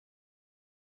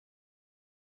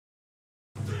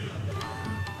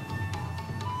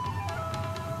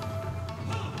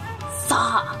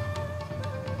さ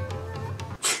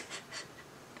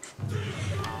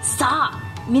あ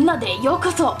みんなでようこ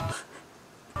そ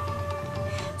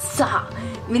さあ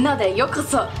みんなでようこ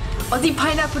そ Aussie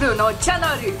Pineapple のチャン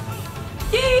ネル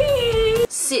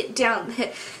Sit down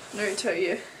there Naruto,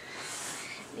 you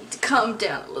need to calm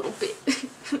down a little bit.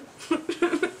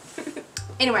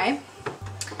 Anyway,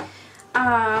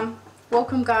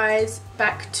 welcome guys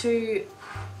back to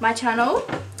my channel,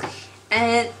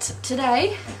 and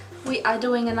today we are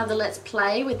doing another let's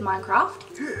play with Minecraft.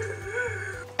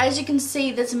 As you can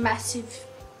see, there's a massive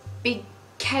big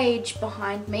cage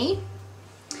behind me,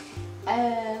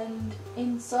 and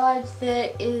inside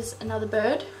there is another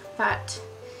bird that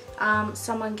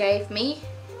someone gave me,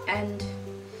 and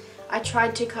I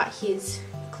tried to cut his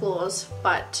claws,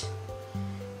 but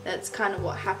that's kind of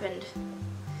what happened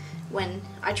when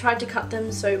I tried to cut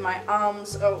them, so my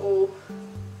arms are all,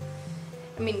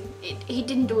 I mean, he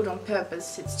didn't do it on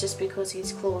purpose, it's just because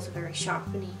his claws are very sharp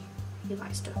and he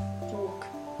likes to walk.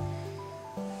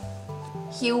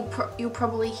 You'll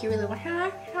probably hear a little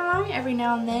hello, hello every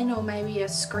now and then, or maybe a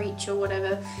screech or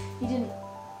whatever. He didn't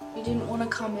want to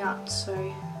come out, so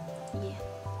yeah.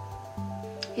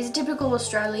 He's a typical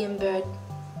Australian bird,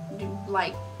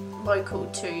 like local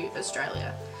to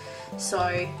Australia.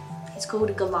 So he's called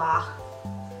a galah.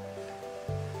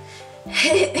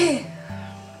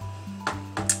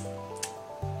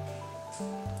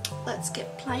 Let's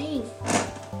get playing.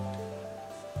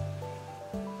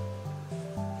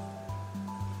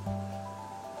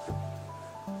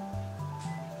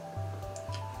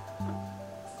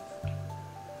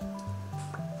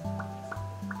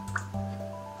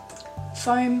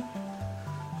 Foam.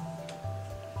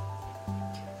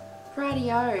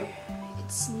 Radio.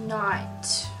 It's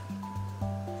night.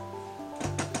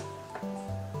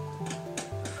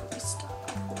 Before we start,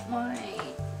 I'll put my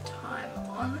time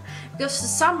on. Because for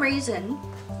some reason,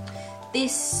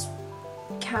 this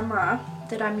camera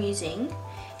that I'm using,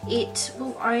 it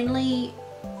will only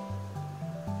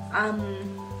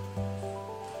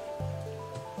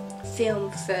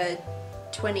film for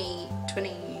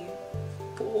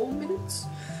 24 minutes.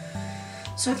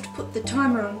 So I have to put the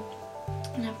timer on.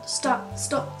 And I have to stop.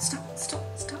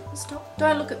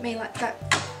 Don't look at me like that,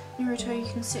 Naruto, you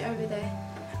can sit over there.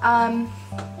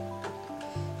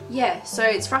 Yeah, so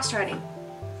it's frustrating.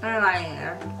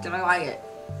 I don't like it.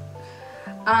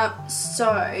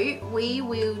 So we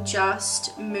will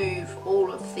just move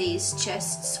all of these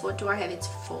chests. What do I have? It's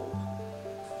full.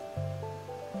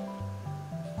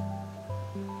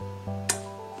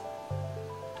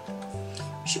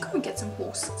 We should go and get some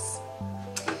horses.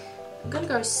 I'm gonna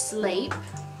go sleep.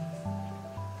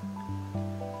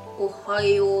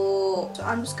 Ohio. So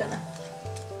I'm just gonna.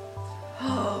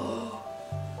 Oh.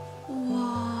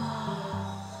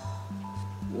 Wow.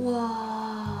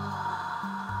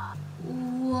 Wow.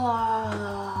 Wow.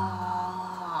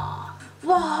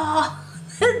 Wow.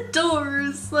 The door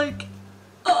is like.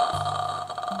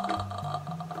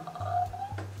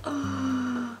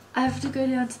 I have to go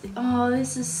down to the. Oh,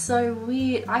 this is so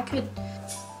weird. I could.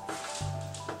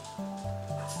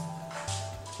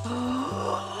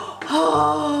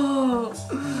 Oh!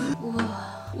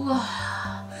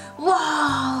 Wow!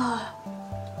 Wow!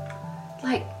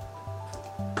 Like,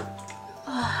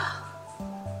 I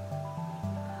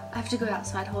have to go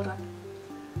outside. Hold on.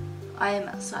 I am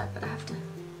outside, but I have to.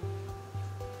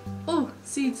 Oh,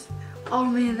 seeds! Oh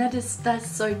man, that's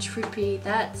so trippy.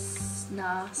 That's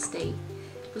nasty.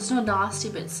 It's not nasty,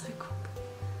 but it's so cool.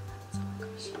 Oh my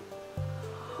gosh.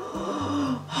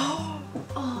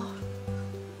 Oh.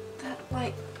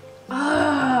 Like,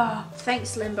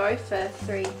 thanks Limbo for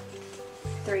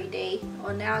 3D.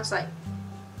 Or now it's like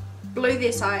blue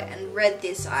this eye and red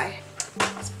this eye.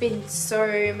 It's been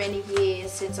so many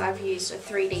years since I've used a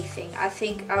 3D thing. I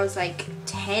think I was like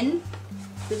 10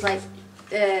 with like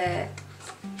the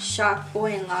Shark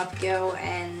Boy and Love Girl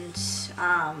and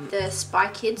the Spy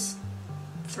Kids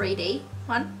 3D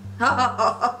one.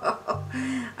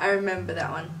 I remember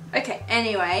that one. Okay,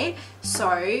 anyway,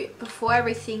 so before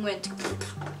everything went to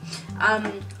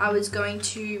I was going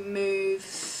to move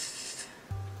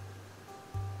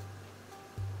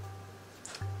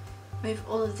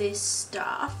all of this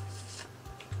stuff,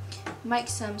 make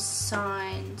some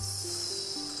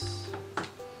signs.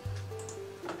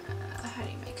 How do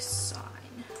you make a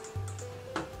sign?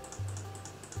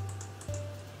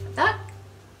 Like that?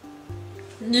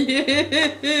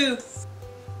 Yes!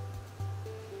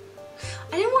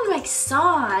 I didn't want to make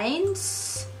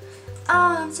signs.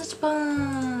 Oh, I'm such a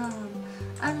bum.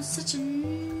 I'm such a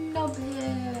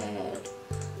knobhead.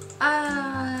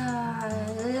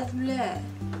 Blah.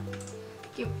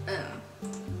 Give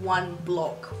 1. one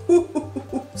block.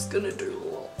 It's gonna do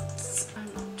lots. I'm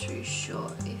not too sure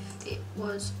if it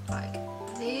was like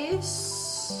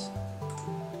this.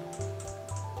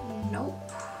 Nope.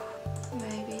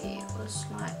 Maybe it was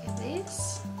like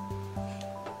this.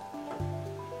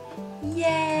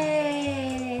 Yay!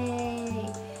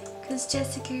 Because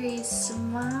Jessica is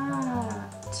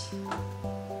smart.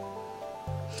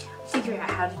 I'll figure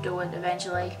out how to do it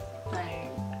eventually. I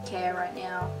don't care right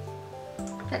now.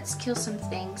 Let's kill some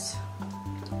things.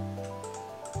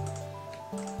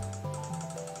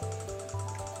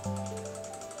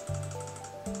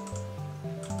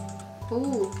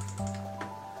 Ooh.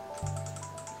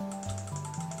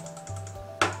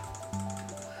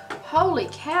 Holy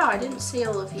cow, I didn't see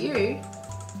all of you.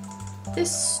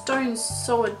 This stone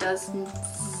sword does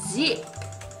zip.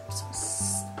 Some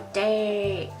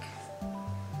steak.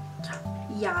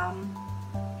 Yum.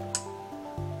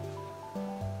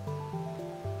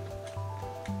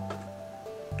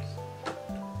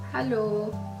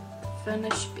 Hello.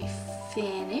 Furnace should be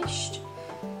finished.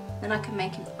 Then I can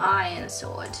make an iron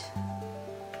sword.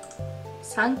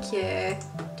 Thank you.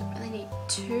 Don't really need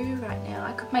two right now.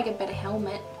 I could make a better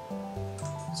helmet.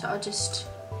 So I'll just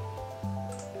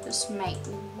make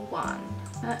one.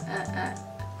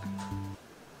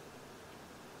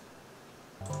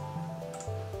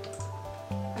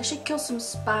 I should kill some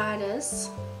spiders.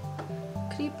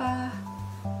 Creeper.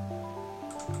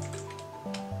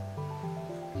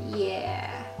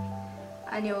 Yeah.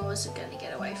 I knew I wasn't going to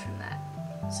get away from that.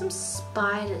 Some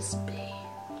spiders be.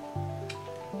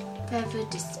 Where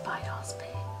would the spiders be?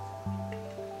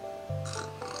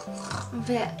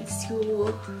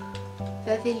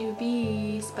 Where will you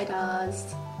be,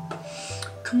 spiders?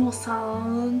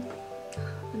 Kumo-san,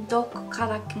 どこか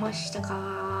ら来ました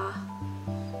か?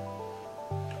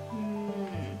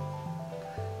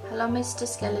 Hello, Mr.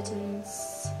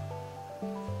 Skeletons.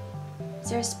 Is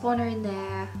there a spawner in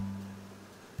there?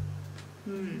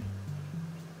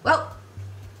 Well.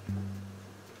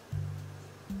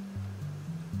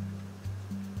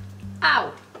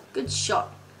 Ow! Good shot.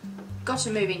 Got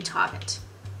a moving target.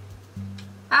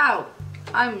 Ow!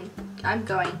 I'm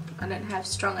going. I don't have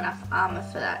strong enough armor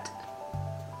for that.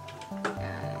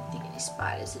 I don't think any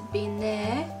spiders had been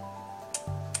there.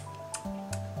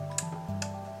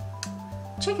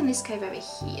 Checking this cave over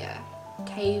here.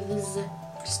 Caves.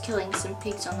 Just killing some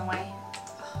pigs on the way.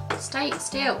 Stay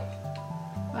still.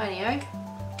 Rightio.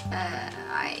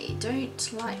 I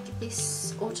don't like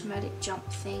this automatic jump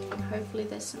thing. Hopefully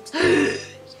there's some...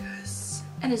 Yes!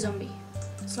 And a zombie.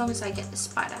 As long as I get the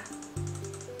spider.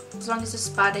 As long as the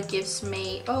spider gives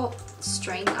me... Oh,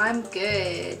 string. I'm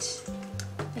good.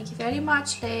 Thank you very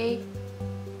much, Lee.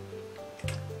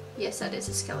 Yes, that is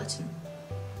a skeleton.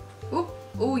 Ooh,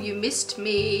 ooh, you missed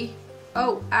me.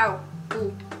 Oh, ow.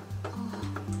 Ooh. Oh.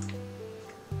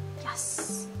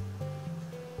 Yes.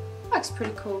 Looks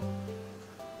pretty cool.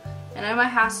 I know my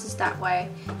house is that way.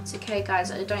 It's okay,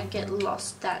 guys. I don't get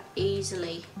lost that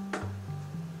easily.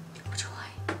 Which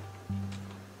way?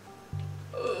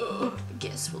 I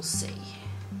guess we'll see.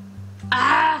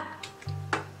 Ah!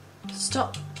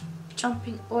 Stop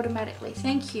jumping automatically.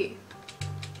 Thank you.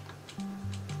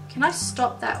 Can I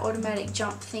stop that automatic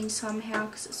jump thing somehow?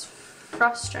 Because it's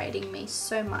frustrating me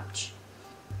so much.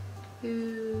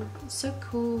 Ooh, it's so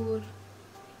cool.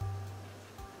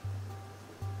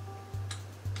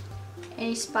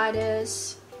 Any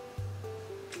spiders?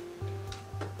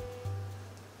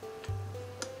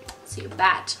 See a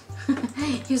bat.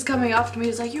 He was coming after me. He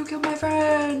was like, "You killed my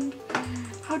friend!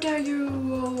 How dare you!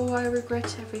 Oh, I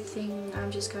regret everything.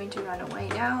 I'm just going to run away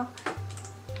now."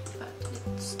 But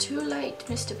it's too late,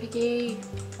 Mr. Piggy.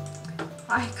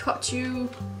 I got you.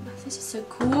 This is so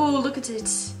cool. Look at it.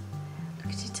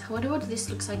 Look at it. I wonder what this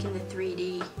looks like in the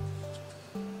 3D.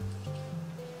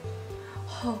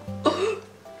 Oh.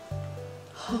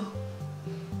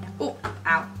 Oh,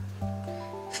 ow.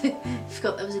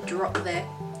 Forgot there was a drop there.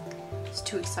 I was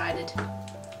too excited.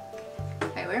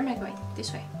 Okay, where am I going?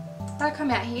 This way. Did I come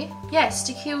out here? Yes,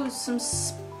 to kill some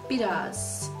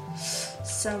spiders.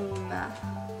 Some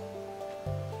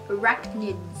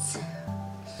arachnids.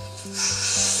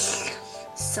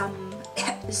 Some...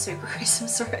 It's so gross, I'm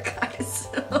sorry guys.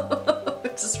 I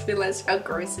just realised how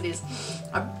gross it is.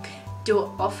 I do it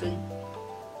often.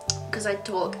 Because I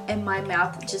talk and my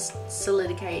mouth just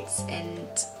solidificates and...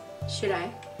 Should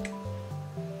I?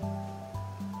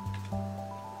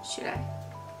 Should I?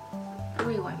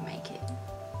 Probably won't make it.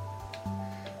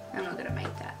 I'm not gonna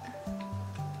make that.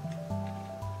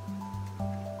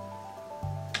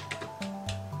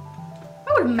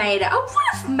 I would have made it. I would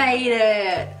have made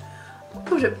it. I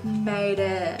would have made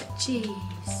it.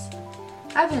 Jeez.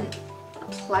 I haven't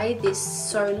played this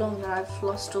so long that I've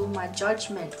lost all my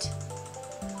judgment.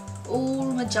 All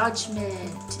my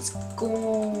judgment is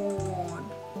gone.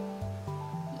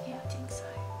 Yeah, I think so.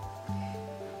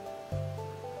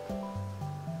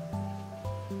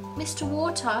 Mr.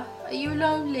 Water, are you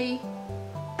lonely?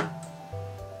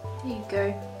 There you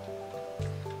go.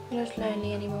 You're not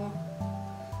lonely anymore.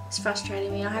 It's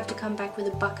frustrating me. I have to come back with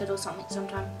a bucket or something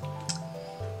sometime.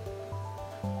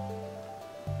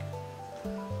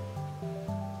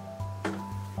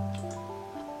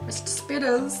 Mr.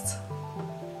 Spitters.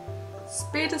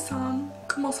 Spitter-san.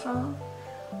 Comment-san?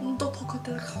 Doko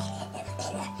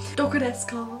desu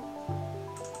ka?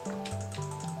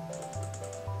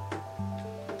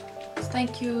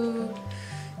 Thank you.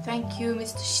 Thank you,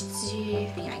 Mr.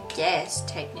 Shitsuji. I guess,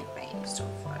 technically, I'm still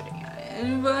floating out.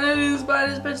 And finding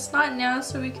spiders, but it's night now,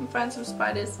 so we can find some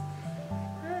spiders.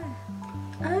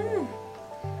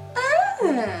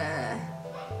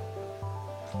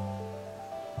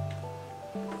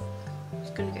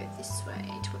 Just gonna go this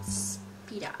way towards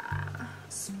Speeder.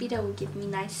 Speeder will give me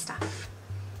nice stuff.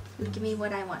 He'll give me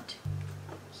what I want.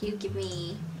 He'll give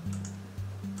me...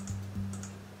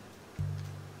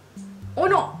 or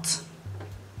not!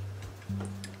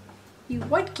 He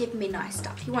won't give me nice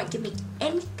stuff. He won't give me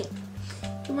anything.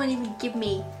 He won't even give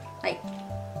me, like...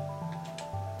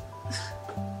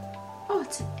 oh,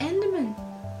 it's an Enderman.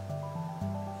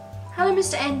 Hello,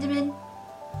 Mr. Enderman.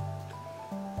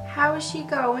 How is she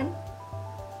going?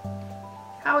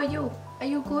 How are you? Are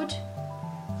you good?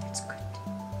 That's good.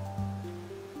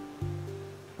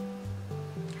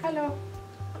 Hello.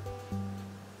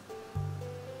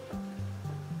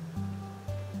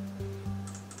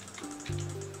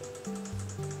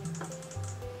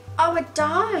 Oh, it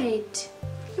died.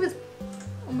 He was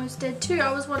almost dead too.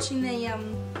 I was watching the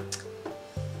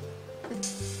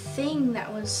thing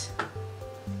that was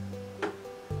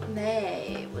there.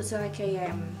 It was like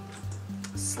a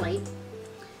sleep.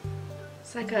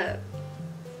 It's like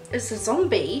it's a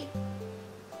zombie,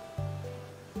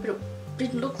 but it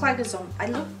didn't look like a zombie. I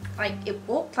looked like it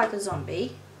walked like a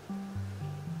zombie.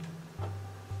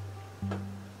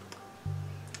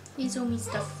 Here's all my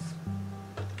stuff.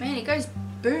 Man, it goes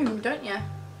boom, don't you?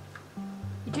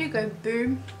 You do go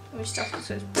boom. All stuff that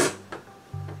says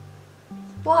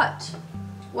what?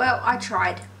 Well, I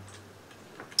tried.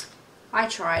 I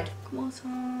tried. Come on,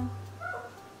 son.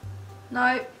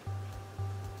 No.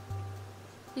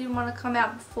 You didn't want to come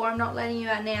out before. I'm not letting you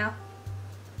out now.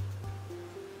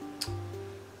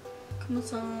 Come on,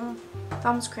 son.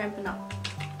 Thumb's cramping up.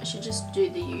 I should just do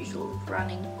the usual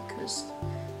running because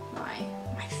my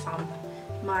thumb,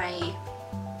 my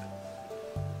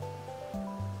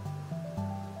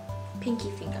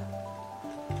pinky finger.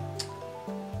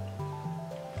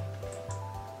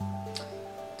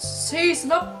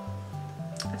 Season up!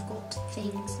 I've got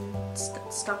things and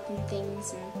stuff and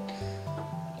things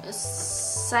and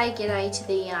just say g'day to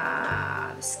the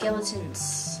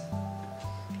skeletons.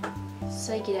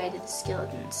 Say g'day to the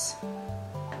skeletons.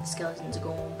 The skeletons are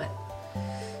gone, but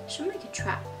I should make a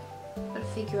trap. Gotta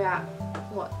figure out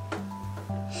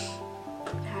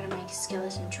how to make a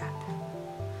skeleton trap.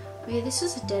 Oh yeah, this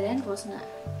was a dead end, wasn't it?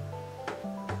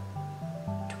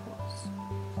 It was.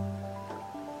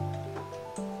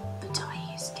 But do I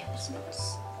hear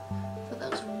skeletons? I thought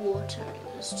that was water.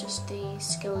 It was just the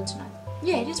skeleton.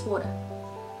 Yeah, it is water.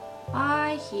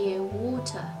 I hear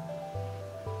water.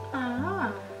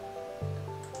 Ah.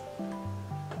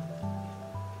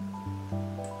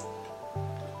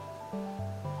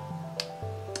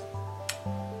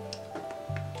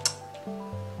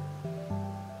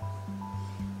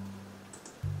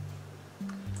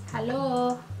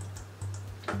 Hello.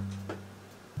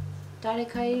 誰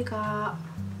かいるか?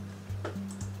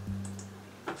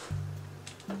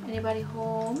 Anybody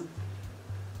home?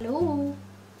 Hello.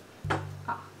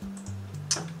 Ah.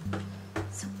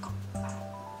 So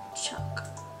chuck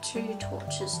 2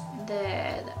 torches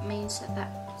there. That means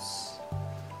that's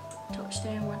torch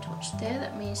there and 1 torch there.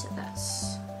 That means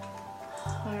that's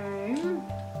home.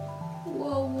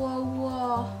 Whoa, whoa,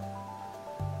 whoa.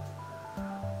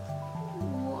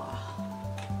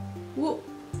 Whoa.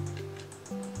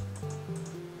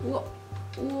 Whoa.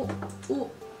 Whoa. Whoa.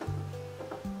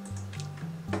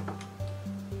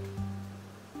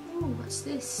 Oh, what's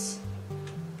this?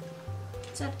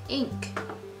 Is that ink?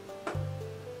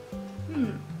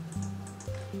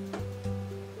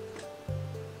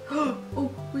 Oh,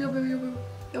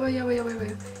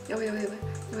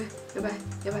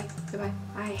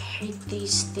 I hate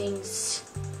these things.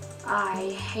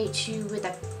 I hate you with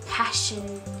a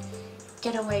passion.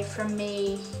 Get away from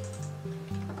me.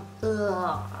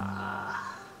 Ugh.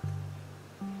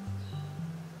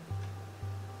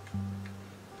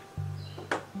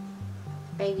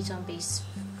 baby zombies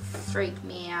freak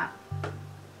me out.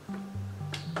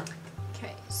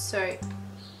 Okay, so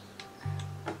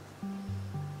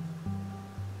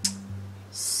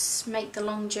make the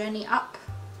long journey up.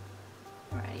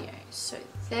 Radio. So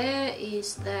there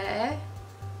is there.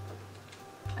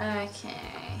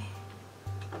 Okay.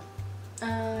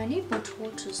 I need more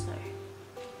torches though.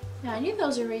 Now I knew there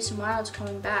was a reason why I was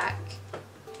coming back.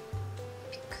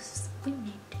 Because we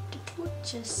needed the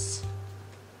torches.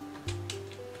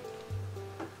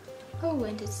 Oh,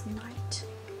 and it's night.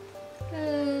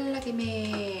 Look at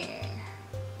me.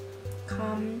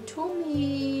 Come to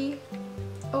me.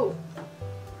 Oh.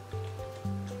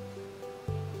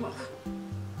 Oh.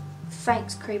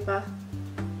 Thanks, creeper.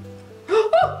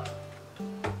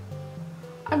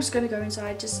 I'm just gonna go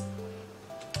inside. Just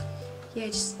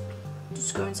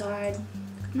go inside.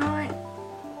 Good night.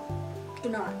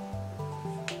 Good night.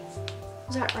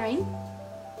 Was that rain?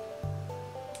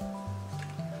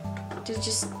 Did it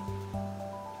just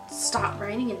start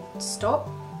raining and stop?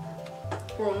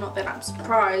 Well, not that I'm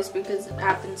surprised because it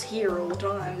happens here all the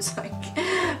time. It's like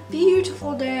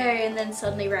beautiful day and then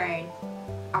suddenly rain.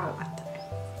 I like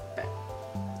that, but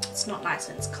it's not nice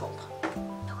when it's cold.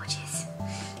 Gorgeous.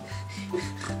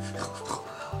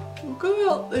 We'll go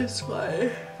out this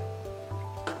way.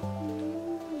 Oh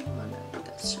no,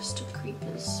 that's just a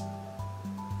creepers.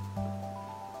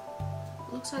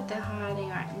 Looks like they're hiding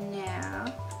right now.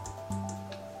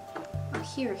 I'll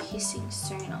hear a hissing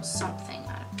soon or something.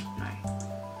 I don't know.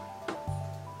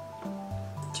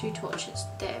 2 torches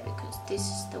there because this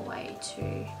is the way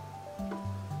to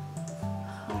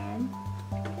home.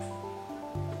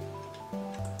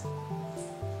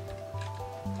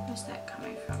 Where's that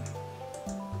coming from?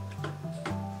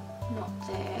 Not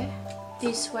there.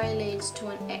 This way leads to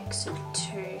an exit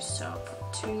too, so I'll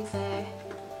put 2 there.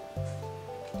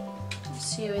 Let's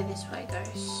see where this way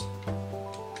goes.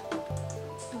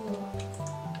 Ooh.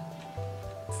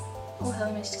 Oh,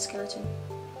 hello, Mr. Skeleton.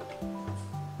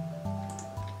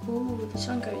 Ooh, this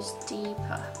one goes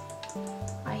deeper.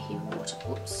 I hear water.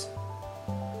 Whoops.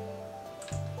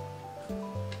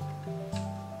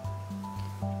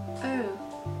 Oh.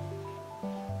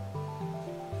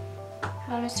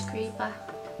 Hello, Mr. Creeper.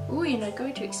 Ooh, you're not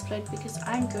going to explode because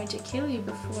I'm going to kill you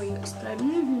before you explode.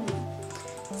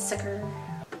 Sucker.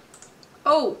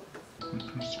 Oh!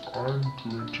 Because I'm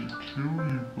going to kill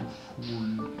you before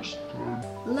you explode.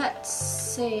 Let's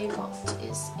see what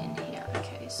is in here.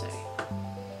 Okay, so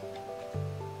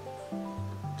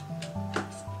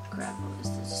gravel is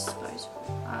the disposable.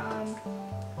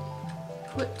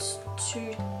 Put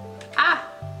 2. Ah!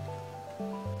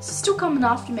 Is it still coming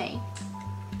after me?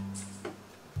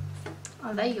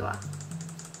 Oh, there you are.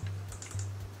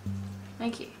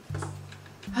 Thank you.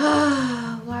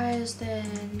 Why is there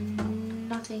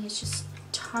nothing? It's just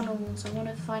tunnels. I want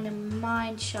to find a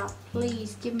mine shaft.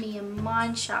 Please give me a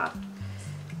mine shaft.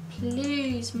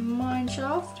 Please, mine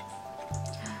shaft.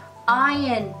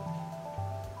 Iron.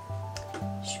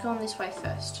 Should go on this way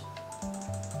first.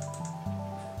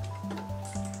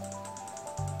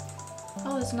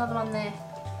 Oh, there's another one there.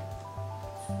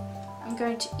 I'm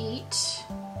going to eat.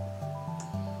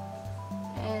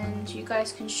 And you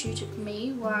guys can shoot at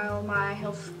me while my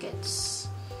health gets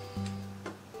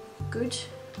good.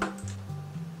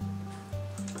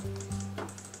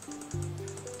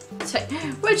 So,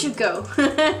 where'd you go?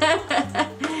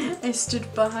 I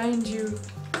stood behind you.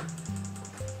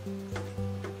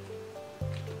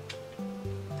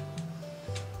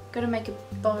 Gotta make a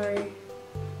bow.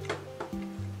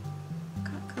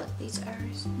 Can't collect these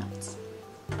arrows. Nuts.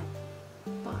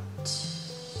 But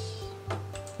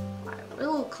I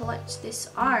will collect this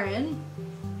iron.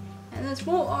 And there's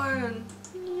more iron.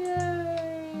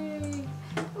 Yay!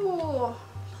 Oh,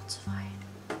 lots of iron.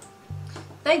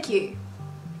 Thank you.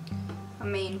 I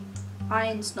mean,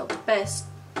 iron's not the best.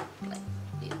 Like,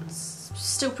 it's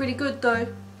still pretty good though.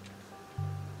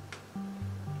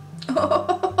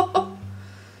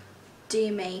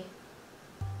 Dear me.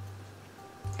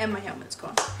 And my helmet's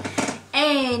gone.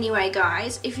 Anyway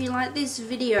guys, if you like this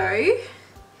video,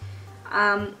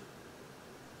 I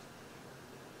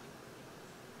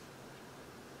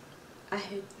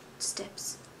heard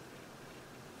steps.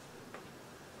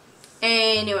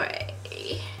 Anyway,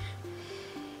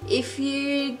 if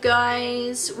you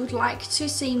guys would like to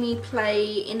see me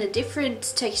play in a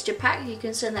different texture pack, you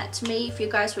can send that to me. If you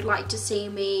guys would like to see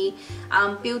me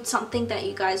build something that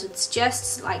you guys would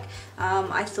suggest, like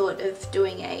I thought of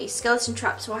doing a skeleton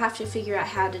trap, so I'll have to figure out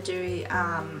how to do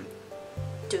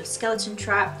a skeleton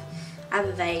trap. I have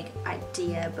a vague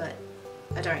idea, but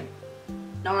I don't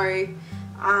know.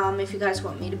 If you guys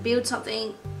want me to build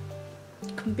something,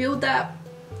 I can build that.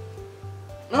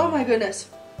 Oh my goodness.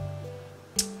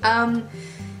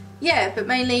 Yeah, but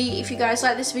mainly if you guys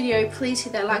like this video, please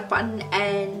hit that like button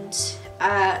and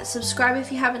subscribe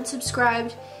if you haven't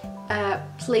subscribed.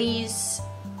 Please,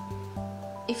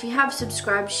 if you have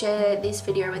subscribed, share this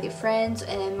video with your friends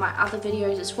and my other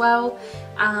videos as well.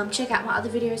 Check out my other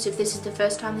videos if this is the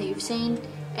first time that you've seen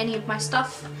any of my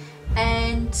stuff,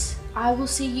 and I will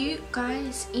see you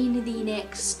guys in the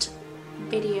next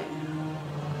video.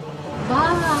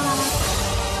 Bye!